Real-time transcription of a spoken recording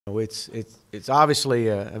It's obviously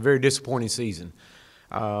a very disappointing season.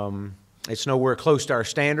 It's nowhere close to our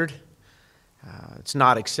standard. It's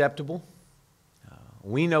not acceptable.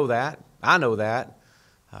 We know that. I know that.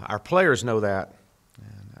 Our players know that.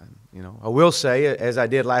 I will say, as I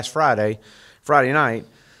did last Friday night,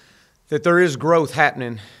 that there is growth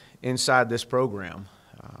happening inside this program.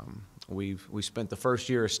 We spent the first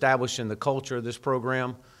year establishing the culture of this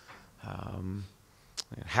program,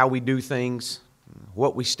 how we do things,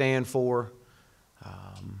 what we stand for,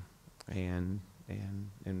 and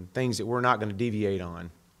things that we're not going to deviate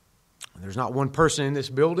on. There's not one person in this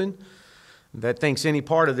building that thinks any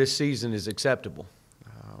part of this season is acceptable,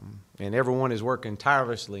 and everyone is working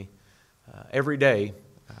tirelessly every day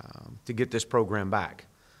to get this program back.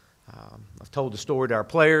 I've told the story to our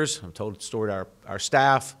players. I've told the story to our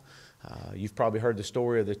staff. You've probably heard the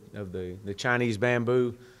story of the Chinese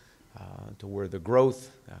bamboo, to where the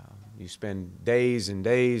growth, you spend days and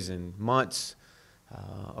days and months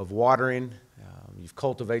of watering. You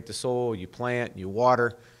cultivate the soil, you plant, you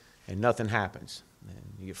water, and nothing happens. And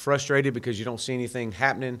you get frustrated because you don't see anything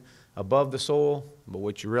happening above the soil, but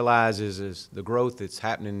what you realize is the growth that's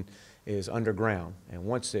happening is underground. And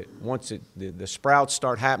once the sprouts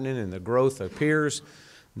start happening and the growth appears,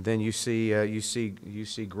 then you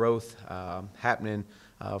see growth happening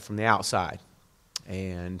from the outside.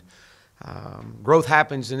 And growth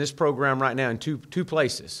happens in this program right now in two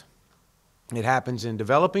places. It happens in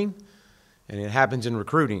developing, and it happens in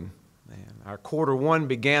recruiting. And our quarter one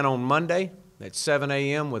began on Monday at 7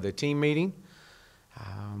 a.m. with a team meeting,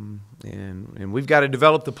 and we've got to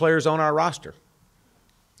develop the players on our roster.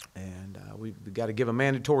 And we've got to give a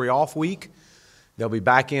mandatory off week. They'll be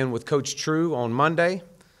back in with Coach True on Monday,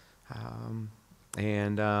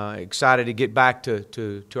 and excited to get back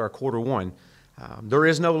to our quarter one. There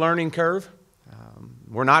is no learning curve.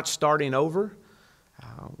 We're not starting over.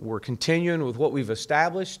 We're continuing with what we've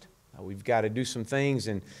established. We've got to do some things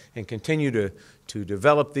and continue to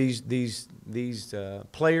develop these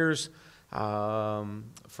players from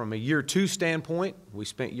a year two standpoint. We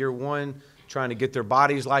spent year one trying to get their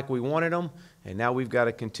bodies like we wanted them, and now we've got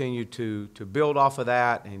to continue to build off of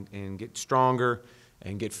that and get stronger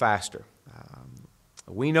and get faster.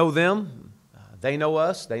 We know them. They know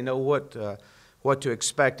us. They know what to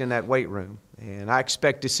expect in that weight room. And I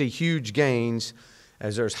expect to see huge gains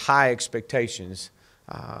as there's high expectations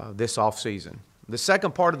this offseason. The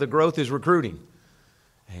second part of the growth is recruiting.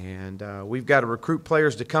 And we've got to recruit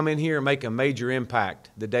players to come in here and make a major impact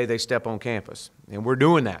the day they step on campus. And we're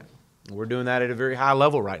doing that. We're doing that at a very high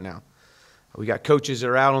level right now. We got coaches that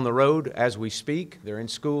are out on the road as we speak. They're in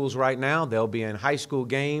schools right now. They'll be in high school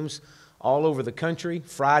games all over the country,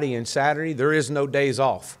 Friday and Saturday. There is no days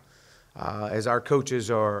off as our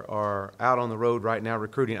coaches are out on the road right now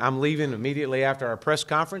recruiting. I'm leaving immediately after our press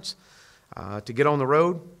conference to get on the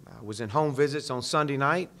road. I was in home visits on Sunday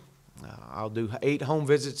night. I'll do 8 home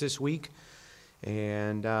visits this week.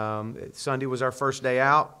 And Sunday was our first day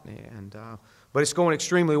out. But it's going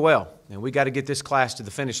extremely well. And we got to get this class to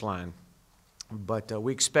the finish line. But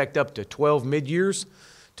we expect up to 12 mid-years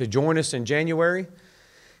to join us in January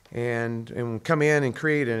and come in and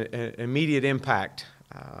create an immediate impact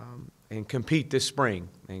and compete this spring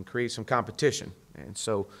and create some competition. And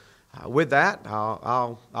so with that,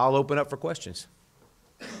 I'll open up for questions.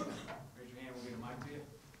 Raise your hand, we'll get a mic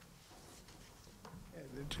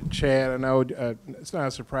to you. Chad, I know it's not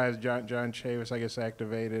a surprise John Chavis, I guess,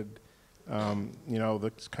 activated.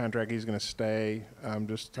 The contract, he's going to stay.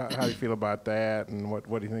 Just how do you feel about that, and what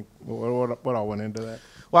do you think? What all went into that?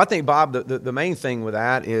 Well, I think, Bob, the main thing with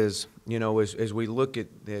that is, as we look at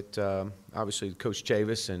obviously Coach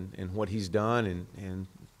Chavis and what he's done and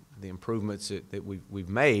the improvements that we've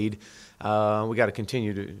made, we got to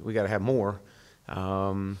continue we got to have more.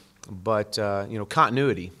 But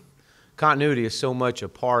continuity is so much a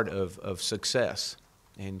part of success,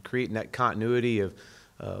 and creating that continuity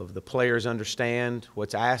of the players understand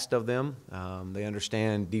what's asked of them. They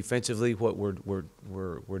understand defensively what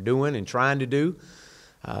we're doing and trying to do.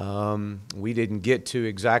 We didn't get to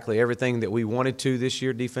exactly everything that we wanted to this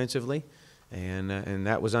year defensively, and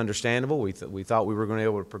that was understandable. We thought we were going to be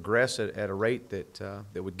able to progress at a rate that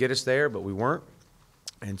would get us there, but we weren't.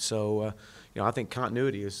 And so, I think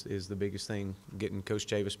continuity is the biggest thing, getting Coach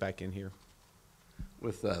Chavis back in here.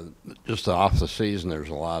 With just off the season, there's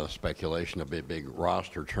a lot of speculation of a big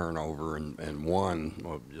roster turnover, and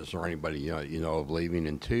one, is there anybody of leaving,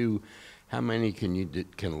 and two, how many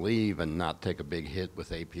can leave and not take a big hit with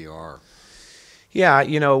APR? Yeah,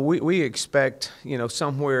 we expect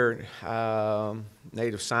somewhere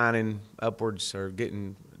native signing upwards or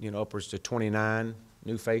getting upwards to 29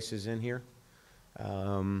 new faces in here.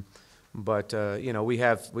 But you know, we've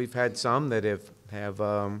had some that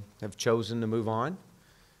have chosen to move on,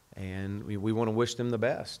 and we want to wish them the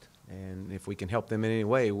best. And if we can help them in any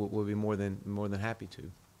way, we'll be more than happy to.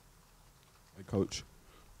 Hey, Coach,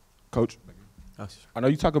 Oh, I know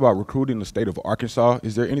you talk about recruiting the state of Arkansas.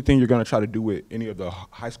 Is there anything you're going to try to do with any of the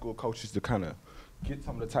high school coaches to kind of get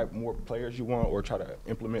some of the type more players you want, or try to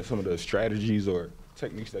implement some of the strategies or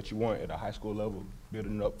techniques that you want at a high school level,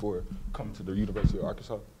 building up for coming to the University of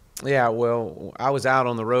Arkansas? Yeah, well, I was out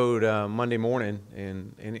on the road Monday morning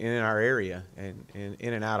in our area and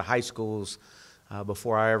in and out of high schools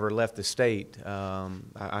before I ever left the state.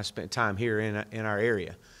 I spent time here in our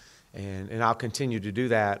area, and I'll continue to do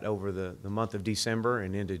that over the month of December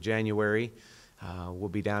and into January. We'll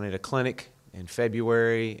be down at a clinic in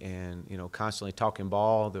February, and you know, constantly talking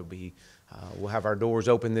ball. We'll have our doors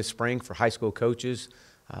open this spring for high school coaches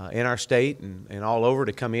in our state and all over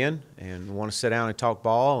to come in and want to sit down and talk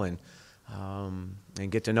ball and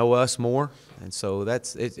get to know us more. And so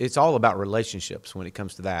it's all about relationships when it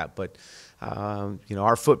comes to that. But you know,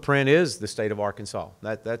 our footprint is the state of Arkansas.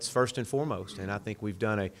 That's first and foremost. And I think we've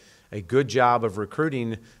done a good job of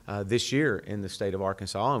recruiting this year in the state of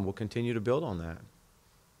Arkansas, and we'll continue to build on that.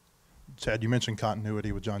 Chad, you mentioned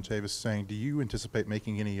continuity with John Chavis saying, do you anticipate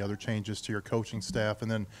making any other changes to your coaching staff?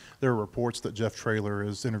 And then there are reports that Jeff Traylor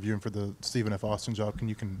is interviewing for the Stephen F. Austin job. Can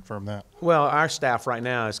you confirm that? Well, our staff right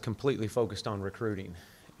now is completely focused on recruiting.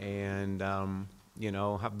 And, you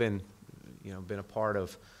know, I've been a part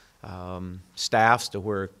of staffs to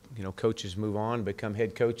where, you know, coaches move on, become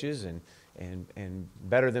head coaches and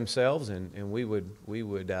better themselves. And we would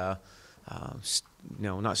you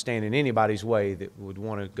know, not stand in anybody's way that would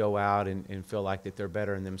want to go out and feel like that they're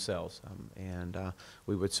better than themselves. And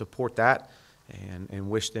we would support that and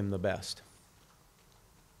wish them the best.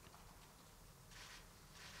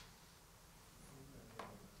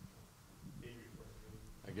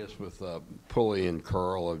 I guess with Pulley and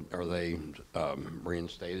Curl, are they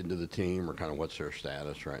reinstated to the team, or kind of what's their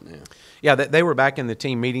status right now? Yeah, they were back in the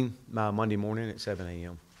team meeting Monday morning at 7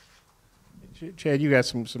 a.m. Chad, you got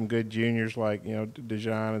some good juniors like, you know,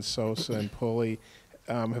 DeJohn and Sosa and Pulley.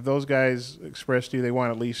 Have those guys expressed to you they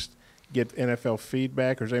want to at least get NFL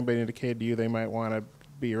feedback, or has anybody indicated to you they might want to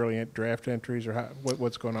be early draft entries, or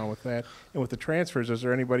what's going on with that? And with the transfers, is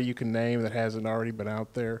there anybody you can name that hasn't already been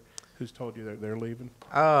out there who's told you that they're leaving?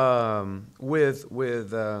 With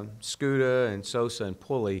Scuda and Sosa and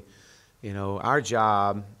Pulley, you know, our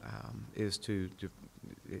job is to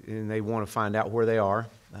and they want to find out where they are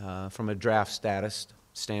from a draft status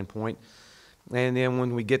standpoint. And then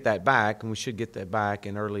when we get that back, and we should get that back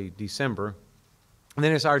in early December,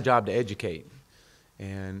 then it's our job to educate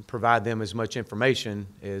and provide them as much information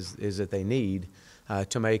as that they need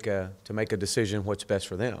to make a decision what's best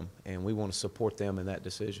for them. And we want to support them in that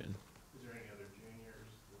decision. Is there any other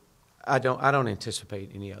juniors? I don't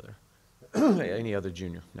anticipate any other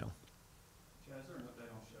junior, no. Chad, is there an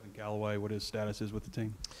update on Shevin Callaway, what his status is with the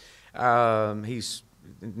team? He's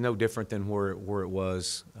no different than where it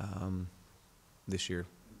was this year.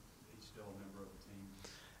 He's still a member of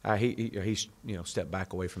the team? He's you know, stepped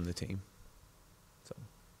back away from the team.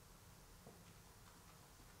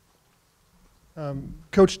 So.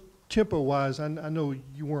 Coach, tempo-wise, I know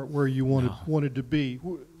you weren't where you wanted to be.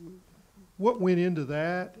 What went into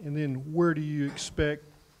that, and then where do you expect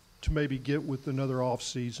to maybe get with another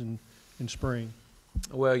off-season in spring?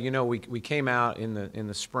 Well, you know, we came out in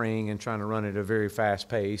the spring and trying to run at a very fast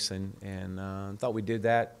pace, and thought we did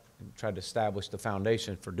that and tried to establish the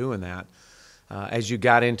foundation for doing that. As you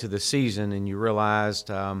got into the season and you realized,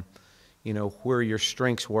 you know, where your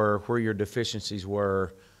strengths were, where your deficiencies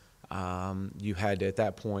were, you had to at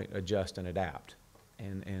that point adjust and adapt.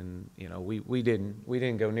 And you know, we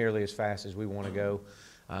didn't go nearly as fast as we want to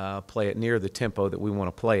go, play it near the tempo that we want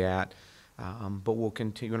to play at. But we'll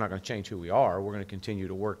continue. We're not going to change who we are. We're going to continue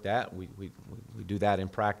to work that. We do that in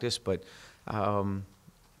practice, but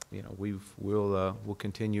you know, we'll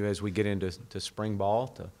continue as we get into spring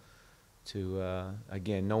ball to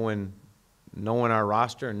again knowing our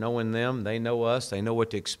roster and knowing them. They know us. They know what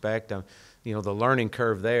to expect. You know, the learning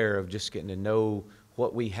curve there of just getting to know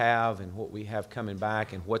what we have and what we have coming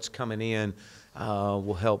back and what's coming in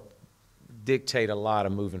will help dictate a lot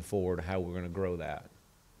of moving forward how we're going to grow that.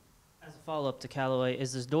 As a follow-up to Callaway,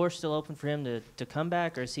 is this door still open for him to come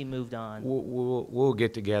back, or has he moved on? We'll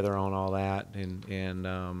get together on all that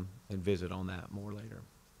and visit on that more later.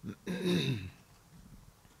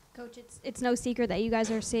 Coach, it's no secret that you guys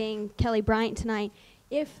are seeing Kelly Bryant tonight.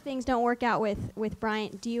 If things don't work out with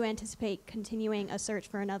Bryant, do you anticipate continuing a search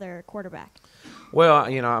for another quarterback? Well,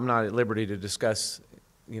 you know, I'm not at liberty to discuss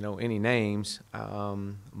any names,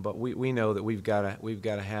 but we know that we've got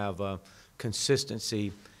to have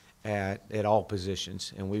consistency at all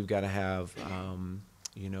positions, and we've got to have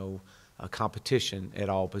a competition at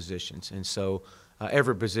all positions. And so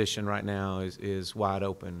every position right now is wide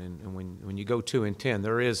open, and when you go 2 and 10,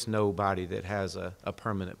 there is nobody that has a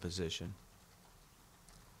permanent position.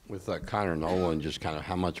 With Connor Nolan, just kind of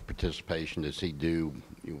how much participation does he do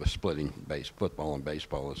with splitting football and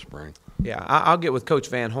baseball this spring? Yeah, I'll get with Coach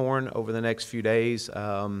Van Horn over the next few days.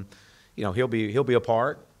 He'll be a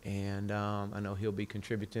part, and I know he'll be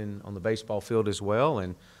contributing on the baseball field as well,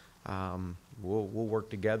 and we'll work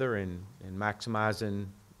together in maximizing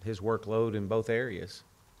his workload in both areas.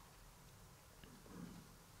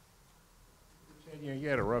 You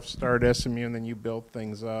had a rough start at SMU, and then you built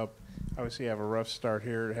things up. Obviously, you have a rough start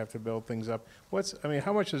here, have to build things up.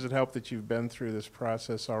 How much does it help that you've been through this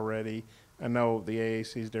process already? I know the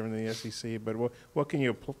AAC is different than the SEC, but what can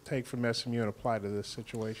you take from SMU and apply to this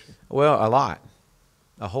situation? Well, a lot,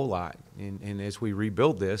 a whole lot. And as we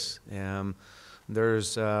rebuild this, there's,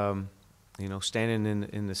 standing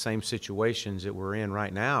in the same situations that we're in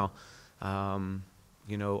right now, the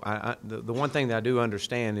one thing that I do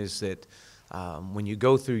understand is that when you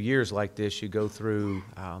go through years like this, you go through,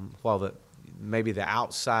 while maybe the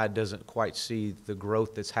outside doesn't quite see the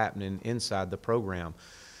growth that's happening inside the program.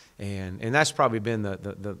 And that's probably been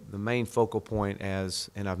the main focal point, and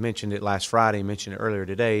I've mentioned it last Friday, mentioned it earlier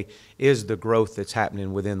today, is the growth that's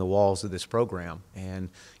happening within the walls of this program. And,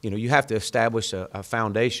 you have to establish a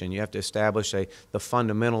foundation. You have to establish the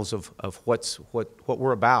fundamentals of what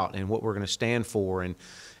we're about and what we're going to stand for, and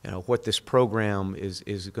what this program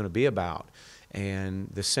is going to be about. And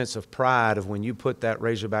the sense of pride of when you put that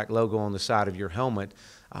Razorback logo on the side of your helmet,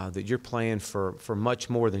 that you're playing for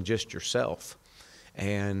much more than just yourself.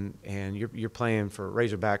 And you're playing for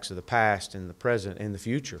Razorbacks of the past and the present and the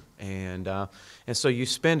future. And so you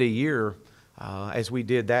spend a year, as we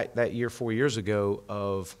did that year 4 years ago,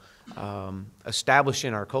 of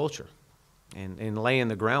establishing our culture and laying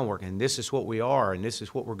the groundwork. And this is what we are, and this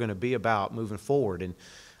is what we're going to be about moving forward. And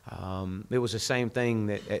it was the same thing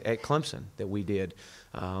at Clemson that we did.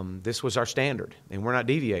 This was our standard, and we're not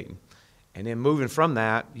deviating. And then moving from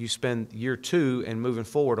that, you spend year 2 and moving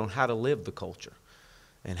forward on how to live the culture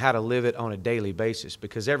and how to live it on a daily basis,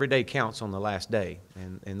 because every day counts on the last day.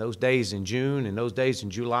 And those days in June and those days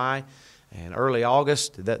in July and early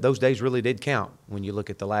August, those days really did count when you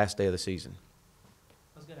look at the last day of the season.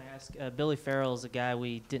 I was going to ask, Billy Farrell is a guy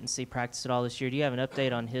we didn't see practice at all this year. Do you have an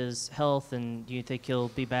update on his health, and do you think he'll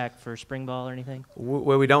be back for spring ball or anything?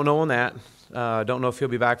 Well, we don't know on that. Don't know if he'll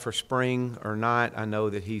be back for spring or not. I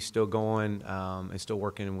know that he's still going and still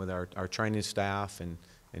working with our training staff and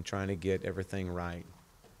trying to get everything right,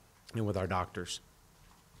 and with our doctors.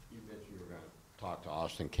 You mentioned you were going to talk to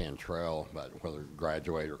Austin Cantrell about whether to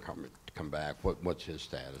graduate or come back. What's his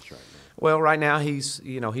status right now? Well, right now he's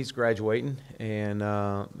graduating and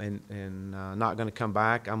not going to come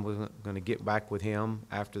back. I'm going to get back with him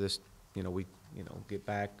after this. We get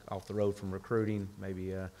back off the road from recruiting,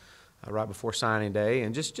 maybe right before signing day,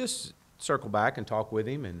 and just circle back and talk with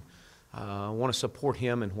him, and want to support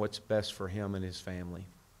him and what's best for him and his family.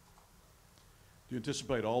 Do you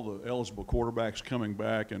anticipate all the eligible quarterbacks coming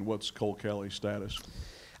back, and what's Cole Kelly's status?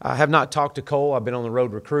 I have not talked to Cole. I've been on the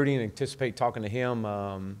road recruiting and anticipate talking to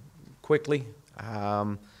him quickly.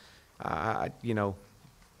 I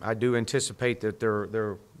do anticipate that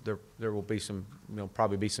there will be some,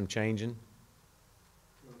 probably be some changing.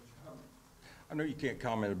 I know you can't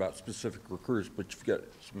comment about specific recruits, but you've got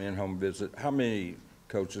some in-home visit. How many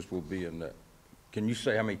coaches will be in that? Can you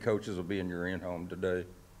say how many coaches will be in your in-home today?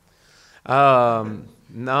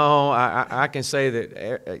 No, I can say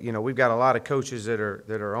that we've got a lot of coaches that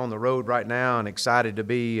are on the road right now and excited to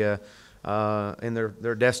be in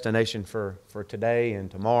their destination for today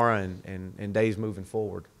and tomorrow and days moving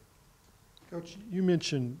forward. Coach, you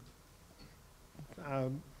mentioned,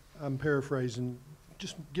 I'm paraphrasing,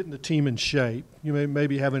 just getting the team in shape.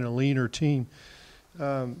 Maybe having a leaner team.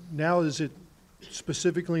 Now is it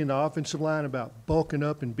specifically in the offensive line about bulking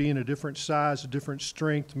up and being a different size, a different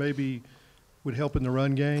strength, maybe would help in the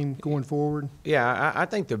run game going forward? Yeah, I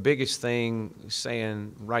think the biggest thing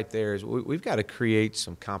saying right there is we've got to create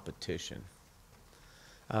some competition.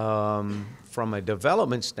 From a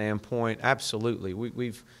development standpoint, absolutely.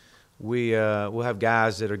 We'll have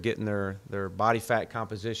guys that are getting their body fat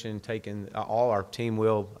composition taken, all our team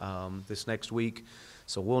will this next week,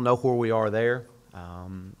 so we'll know where we are there.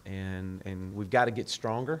 And we've got to get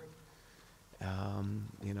stronger, and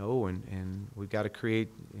we've got to create,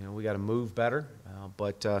 we got to move better.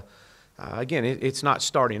 But again, it's not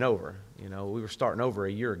starting over. You know, we were starting over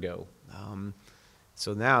a year ago.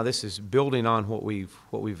 So now this is building on what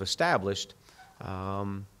we've established,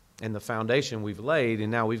 and the foundation we've laid,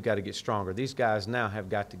 and now we've got to get stronger. These guys now have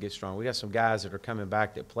got to get stronger. We got some guys that are coming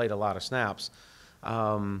back that played a lot of snaps.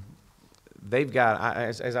 They've got,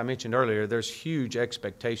 as I mentioned earlier, there's huge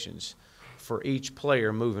expectations for each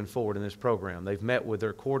player moving forward in this program. They've met with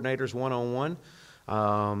their coordinators one-on-one,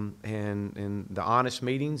 and the honest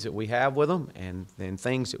meetings that we have with them, and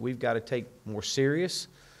things that we've got to take more serious.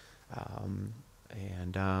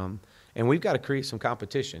 And we've got to create some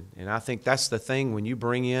competition. And I think that's the thing when you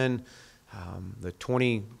bring in the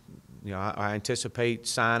 20, you know, I anticipate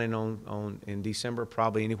signing in December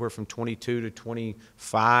probably anywhere from 22 to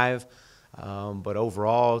 25. But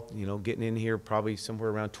overall, you know, getting in here probably somewhere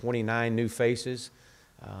around 29 new faces.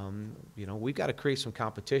 You know, we've got to create some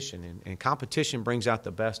competition, and competition brings out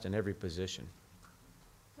the best in every position.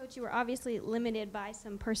 Coach, you were obviously limited by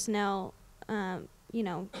some personnel,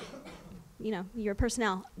 your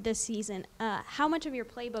personnel this season. How much of your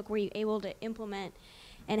playbook were you able to implement,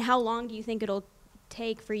 and how long do you think it'll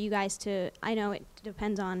take for you guys to, I know it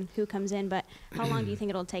depends on who comes in, but how long do you think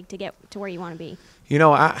it'll take to get to where you want to be? You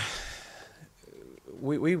know,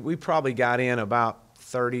 we probably got in about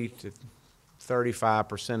 30 to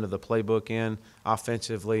 35% of the playbook in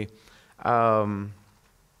offensively. You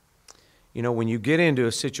know, when you get into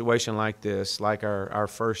a situation like this, like our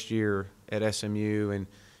first year at SMU, and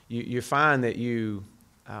you find that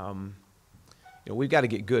we've got to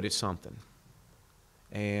get good at something.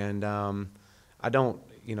 And I don't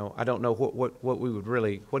know what we would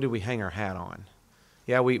really, what did we hang our hat on?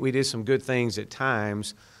 Yeah, we did some good things at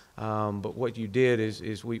times, but what you did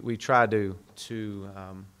is we tried to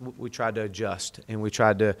adjust, and we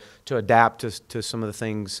tried to adapt to some of the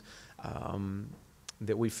things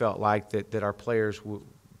that we felt like that our players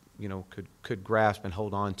could grasp and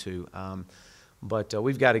hold on to. But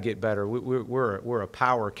we've got to get better. We're a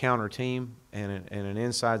power counter team and an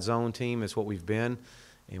inside zone team is what we've been,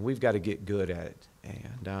 and we've got to get good at it.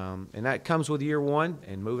 And that comes with year one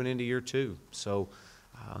and moving into year two. So,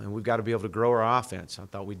 and we've got to be able to grow our offense. I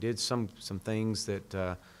thought we did some things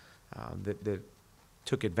that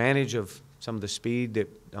took advantage of some of the speed that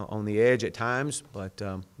on the edge at times, but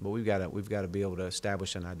we've got to be able to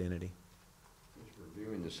establish an identity. Just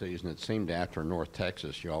reviewing the season, it seemed after North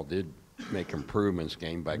Texas, y'all did make improvements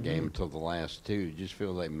game by game until the last two. You just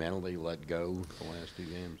feel they mentally let go the last two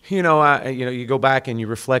games? You go back and you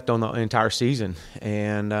reflect on the entire season,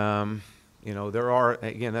 and there are,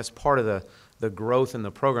 again, that's part of the growth in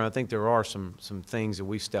the program. I think there are some things that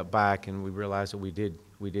we stepped back and we realized that we did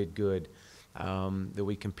good, that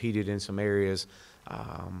we competed in some areas.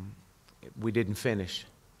 We didn't finish.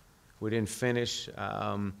 I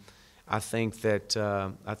think that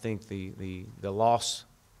the loss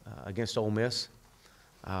against Ole Miss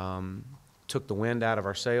took the wind out of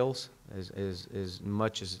our sails, as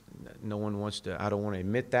much as no one wants to. I don't want to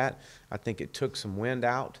admit that. I think it took some wind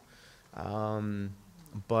out,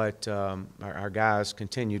 but our guys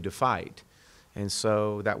continued to fight, and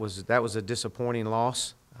so that was a disappointing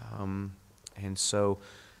loss.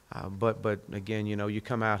 But again, you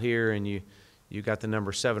come out here and you got the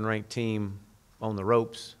number 7 ranked team on the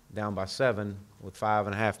ropes, down by 7 with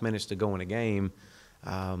 5.5 minutes to go in a game.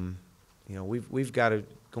 We've got to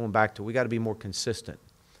we got to be more consistent,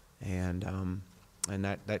 and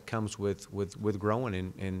that comes with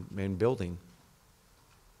growing and building.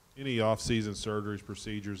 Any off-season surgeries,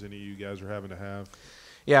 procedures any of you guys are having to have?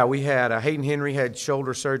 Yeah, we had Hayden Henry had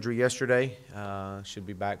shoulder surgery yesterday. Should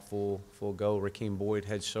be back full go. Rakeem Boyd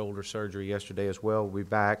had shoulder surgery yesterday as well. We'll be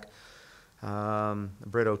back.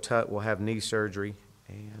 Britt O'Tutt will have knee surgery,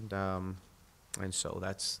 and so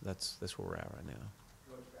that's where we're at right now.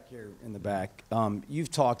 Back here in the back,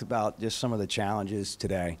 you've talked about just some of the challenges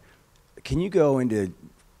today. Can you go into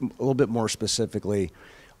a little bit more specifically?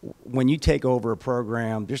 When you take over a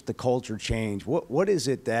program, just the culture change, what is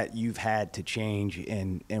it that you've had to change,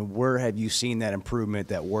 and where have you seen that improvement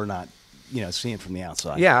that we're not, seeing from the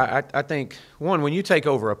outside? Yeah, I think, one, when you take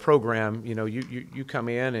over a program, you come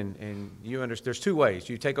in and you understand. There's two ways.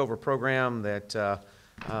 You take over a program that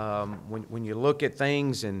when you look at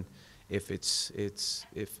things, and if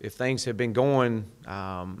things have been going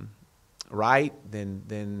right,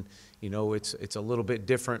 then it's a little bit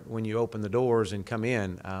different when you open the doors and come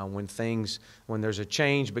in. When there's a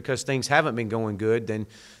change because things haven't been going good, then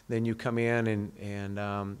you come in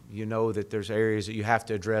and you know that there's areas that you have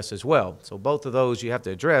to address as well. So both of those you have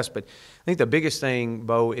to address. But I think the biggest thing,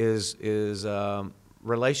 Bo, is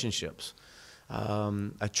relationships,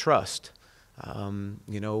 a trust.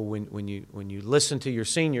 You know, when you listen to your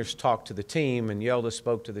seniors talk to the team, and Yelda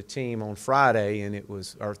spoke to the team on Friday, and it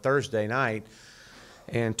was our Thursday night,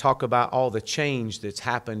 and talk about all the change that's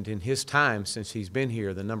happened in his time since he's been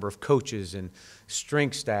here, the number of coaches and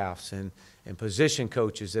strength staffs and position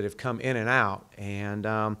coaches that have come in and out, and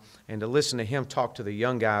to listen to him talk to the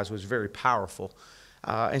young guys was very powerful.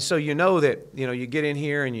 And so you know that, you know, you get in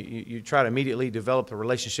here and you try to immediately develop a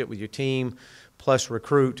relationship with your team, plus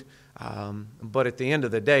recruit. But at the end of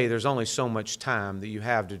the day, there's only so much time that you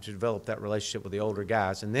have to develop that relationship with the older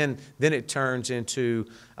guys. And then it turns into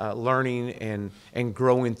learning and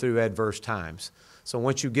growing through adverse times. So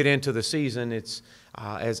once you get into the season, it's,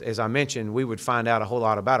 as I mentioned, we would find out a whole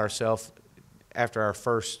lot about ourselves after our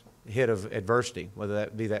first hit of adversity, whether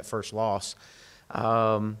that be that first loss.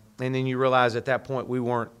 And then you realize at that point we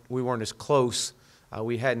weren't as close.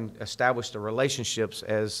 We hadn't established the relationships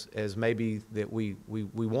as maybe that we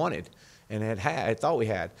wanted and had thought we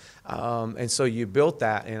had. And so you built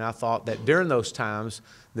that, and I thought that during those times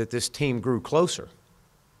that this team grew closer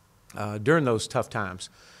during those tough times,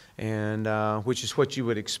 and which is what you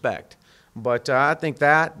would expect. But I think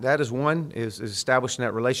that is one, is establishing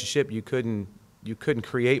that relationship. You couldn't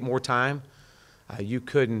create more time. You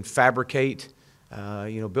couldn't fabricate,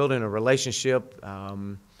 building a relationship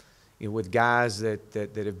with guys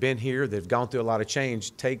that have been here, that have gone through a lot of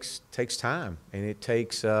change, takes time, and it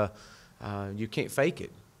takes you can't fake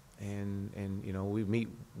it. And we meet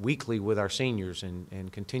weekly with our seniors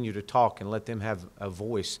and continue to talk and let them have a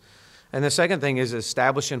voice. And the second thing is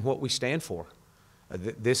establishing what we stand for.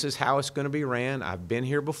 This is how it's going to be ran. I've been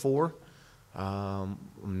here before. I'm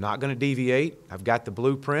not going to deviate. I've got the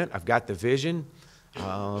blueprint. I've got the vision,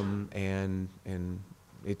 and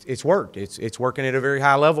it's worked. It's working at a very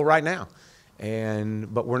high level right now,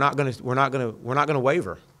 but we're not going to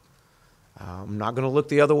waver. I'm not going to look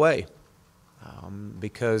the other way,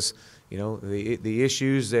 because the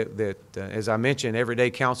issues that as I mentioned, every day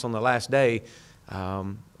counts on the last day.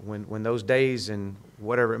 When those days and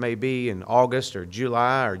whatever it may be in August or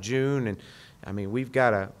July or June, and I mean we've got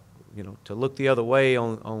to look the other way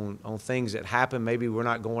on things that happen. Maybe we're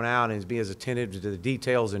not going out and be as attentive to the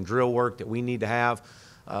details and drill work that we need to have.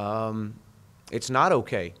 It's not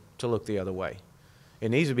okay to look the other way. It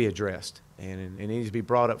needs to be addressed, and it needs to be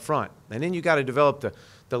brought up front. And then you got to develop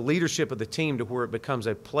the leadership of the team to where it becomes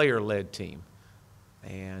a player-led team.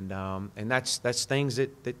 And that's things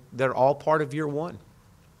that they're all part of year one.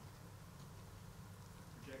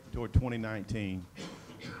 Toward 2019,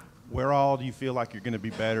 where all do you feel like you're going to be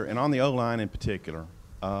better? And on the O-line in particular,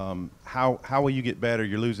 how will you get better?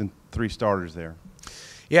 You're losing 3 starters there.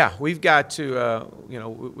 Yeah, we've got to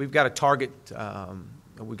we've got to target.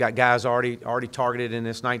 We've got guys already targeted in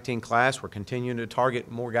this 19 class. We're continuing to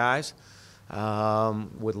target more guys.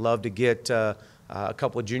 Would love to get a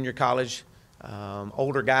couple of junior college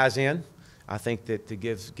older guys in. I think that to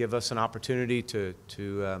give us an opportunity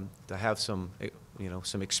to have some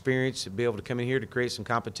experience, to be able to come in here to create some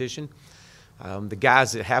competition. The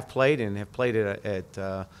guys that have played and have played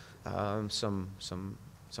at some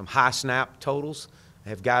high snap totals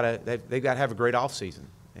they've got to have a great off season.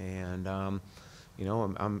 And I'm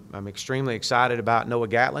extremely excited about Noah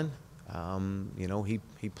Gatlin.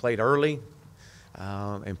 He played early.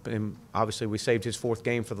 And obviously we saved his 4th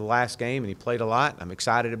game for the last game, and he played a lot. I'm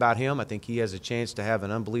excited about him. I think he has a chance to have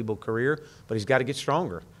an unbelievable career, but he's got to get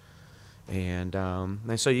stronger. And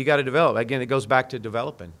so you got to develop. Again, it goes back to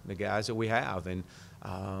developing the guys that we have, and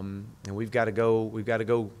we've got to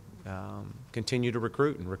go continue to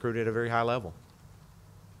recruit at a very high level.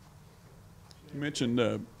 You mentioned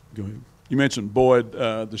go ahead. You mentioned Boyd,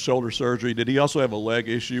 the shoulder surgery. Did he also have a leg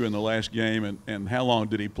issue in the last game, and how long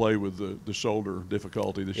did he play with the shoulder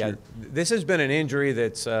difficulty this year? This has been an injury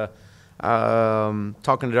that's,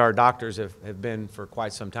 talking to our doctors, have been for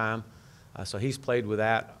quite some time. So he's played with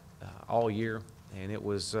that all year, and it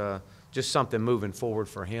was just something moving forward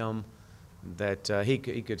for him that he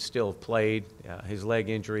could still have played. His leg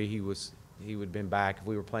injury, he would have been back. If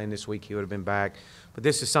we were playing this week, he would have been back. But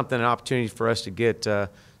this is something, an opportunity for us to get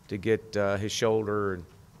his shoulder,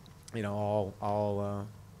 all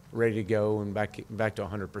ready to go and back to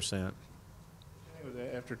 100%.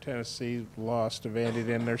 After Tennessee lost to Vandy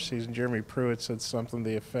in their season, Jeremy Pruitt said something to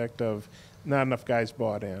the effect of, "Not enough guys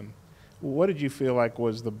bought in." What did you feel like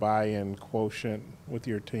was the buy-in quotient with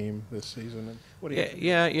your team this season? And what do you think?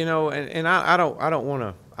 Yeah, I don't want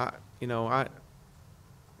to,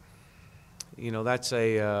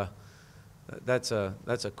 that's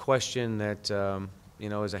a question that.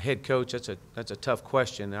 As a head coach, that's a tough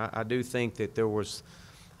question. I do think that there was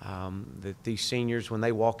that these seniors, when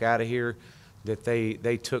they walk out of here, that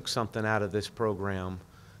they took something out of this program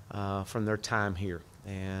from their time here,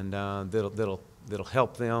 and that'll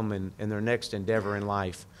help them in their next endeavor in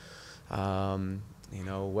life. You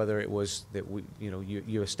know, whether it was that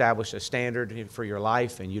you establish a standard for your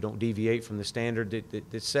life and you don't deviate from the standard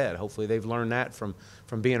that's set. Hopefully they've learned that from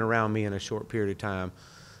being around me in a short period of time.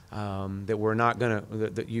 That we're not going to,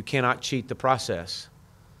 that you cannot cheat the process.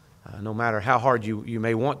 No matter how hard you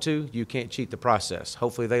may want to, you can't cheat the process.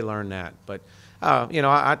 Hopefully they learn that. But, you know,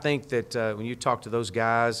 I think that when you talk to those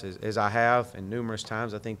guys, as I have and numerous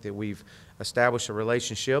times, I think that we've established a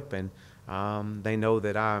relationship, and they know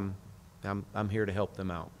that I'm here to help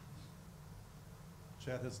them out.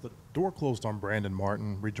 Chad, has the door closed on Brandon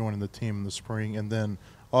Martin rejoining the team in the spring? And then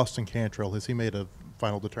Austin Cantrell, has he made a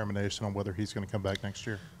final determination on whether he's going to come back next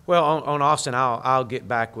year? Well, on Austin, I'll get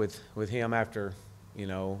back with him after, you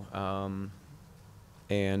know,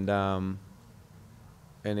 and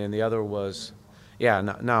then the other was, yeah,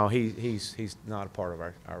 no, he's not a part of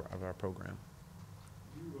our program.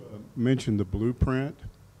 You mentioned the blueprint.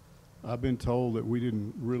 I've been told that we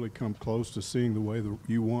didn't really come close to seeing the way that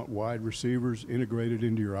you want wide receivers integrated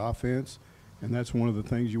into your offense, and that's one of the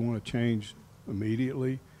things you want to change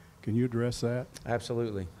immediately. Can you address that?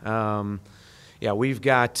 Absolutely. Yeah, we've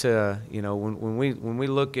got you know, when we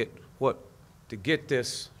look at to get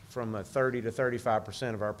this from a 30 to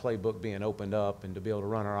 35% of our playbook being opened up and to be able to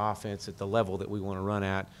run our offense at the level that we want to run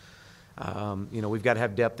at, you know, we've got to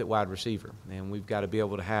have depth at wide receiver, and we've got to be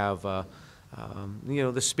able to have you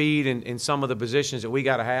know, the speed in some of the positions that we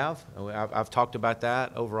got to have. I've talked about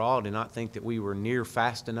that overall. I did not think that we were near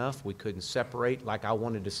fast enough. We couldn't separate like I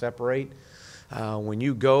wanted to separate. When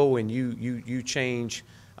you go and you change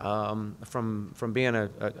from being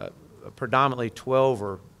a predominantly 12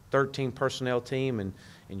 or 13 personnel team, and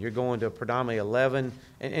you're going to predominantly 11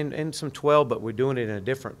 and some 12, but we're doing it in a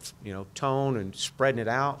different, you know, tone and spreading it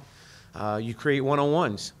out. You create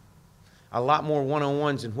one-on-ones. A lot more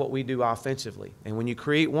one-on-ones than what we do offensively. And when you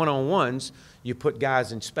create one-on-ones, you put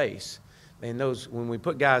guys in space. And when we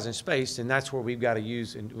put guys in space, then that's where we've got to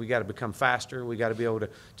use, and we got to become faster. We got to be able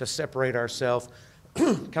to separate ourselves,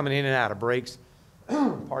 coming in and out of breaks.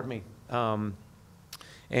 Pardon me.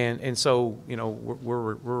 And so, you know,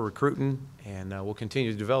 we're recruiting, and we'll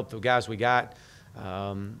continue to develop the guys we got.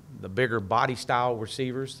 The bigger body style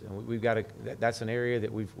receivers, and we've got to. That's an area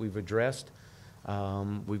that we've addressed.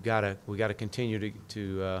 We've got to continue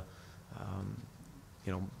to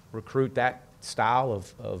you know, recruit that style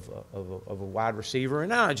of a wide receiver, and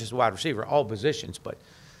not just a wide receiver, all positions. But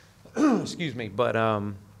excuse me. But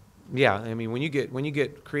yeah, I mean, when you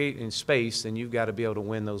get creating space, then you've got to be able to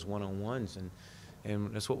win those one-on-ones,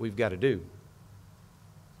 and that's what we've got to do.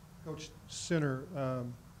 Coach, center,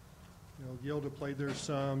 you know, Yelda played there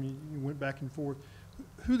some. You went back and forth.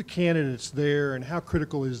 Who are the candidates there, and how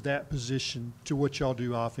critical is that position to what y'all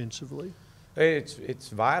do offensively? It's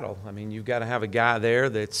vital. I mean, you've got to have a guy there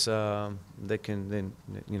that's that can then,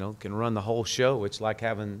 you know, can run the whole show. It's like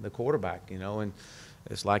having the quarterback, you know, and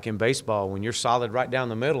it's like in baseball, when you're solid right down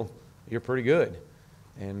the middle, you're pretty good.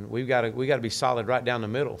 And we got to be solid right down the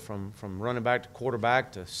middle, from running back to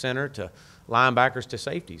quarterback to center to linebackers to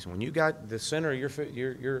safeties. When you got the center of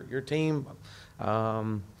your team,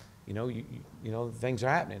 you know, things are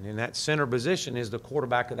happening, and that center position is the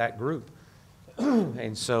quarterback of that group.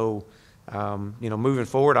 And so, you know, moving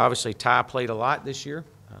forward, obviously Ty played a lot this year,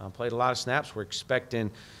 played a lot of snaps. We're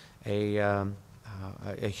expecting a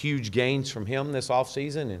huge gains from him this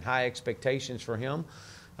offseason and high expectations for him.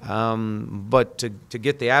 But to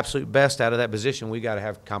get the absolute best out of that position, we got to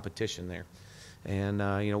have competition there. And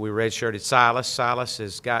you know, we redshirted Silas. Silas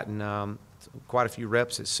has gotten quite a few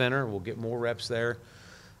reps at center. We'll get more reps there.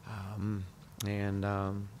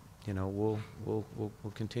 You know, we'll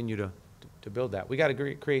continue to build that. We got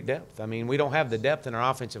to create depth. I mean, we don't have the depth in our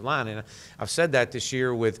offensive line, and I've said that this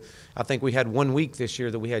year. I think we had 1 week this year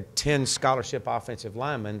that we had 10 scholarship offensive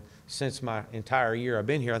linemen. Since my entire year I've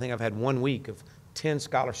been here, I think I've had 1 week of 10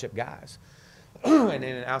 scholarship guys. And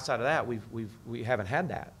then outside of that, we haven't had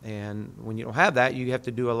that. And when you don't have that, you have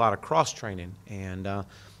to do a lot of cross training. And I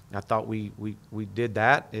thought we did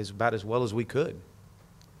that about as well as we could.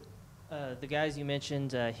 The guys you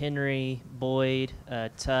mentioned, Henry, Boyd,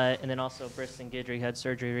 Tutt, and then also Briston Guidry had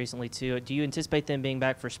surgery recently too. Do you anticipate them being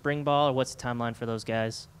back for spring ball, or what's the timeline for those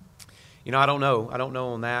guys? You know, I don't know. I don't know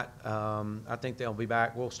on that. I think they'll be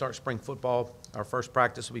back. We'll start spring football. Our first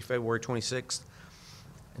practice will be February 26th.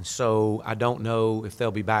 And so I don't know if they'll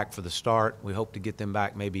be back for the start. We hope to get them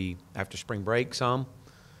back maybe after spring break some,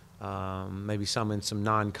 maybe some in some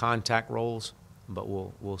non-contact roles, but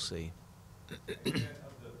we'll see.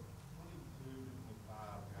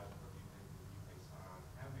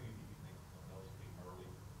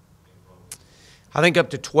 I think up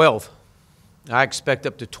to 12. I expect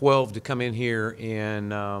up to 12 to come in here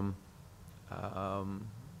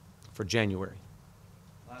for January.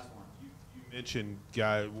 You mentioned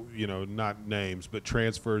not names, but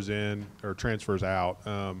transfers in or transfers out.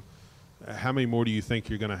 How many more do you think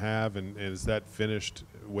you're going to have, and is that finished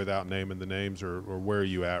without naming the names, or where are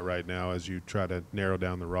you at right now as you try to narrow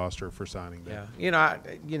down the roster for signing day? Yeah,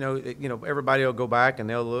 everybody will go back and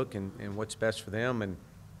they'll look and what's best for them, and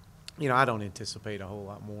I don't anticipate a whole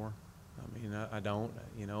lot more. I mean, I don't.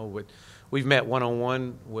 We've met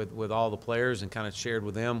one-on-one with all the players and kind of shared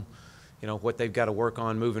with them, what they've got to work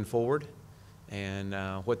on moving forward, and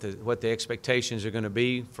what the expectations are going to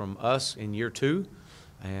be from us in year 2,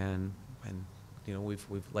 and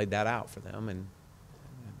we've laid that out for them, and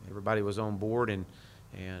everybody was on board, and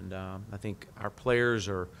I think our players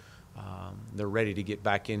are they're ready to get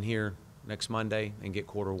back in here next Monday and get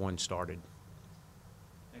quarter 1 started.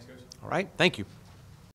 Thanks, Coach. All right, thank you.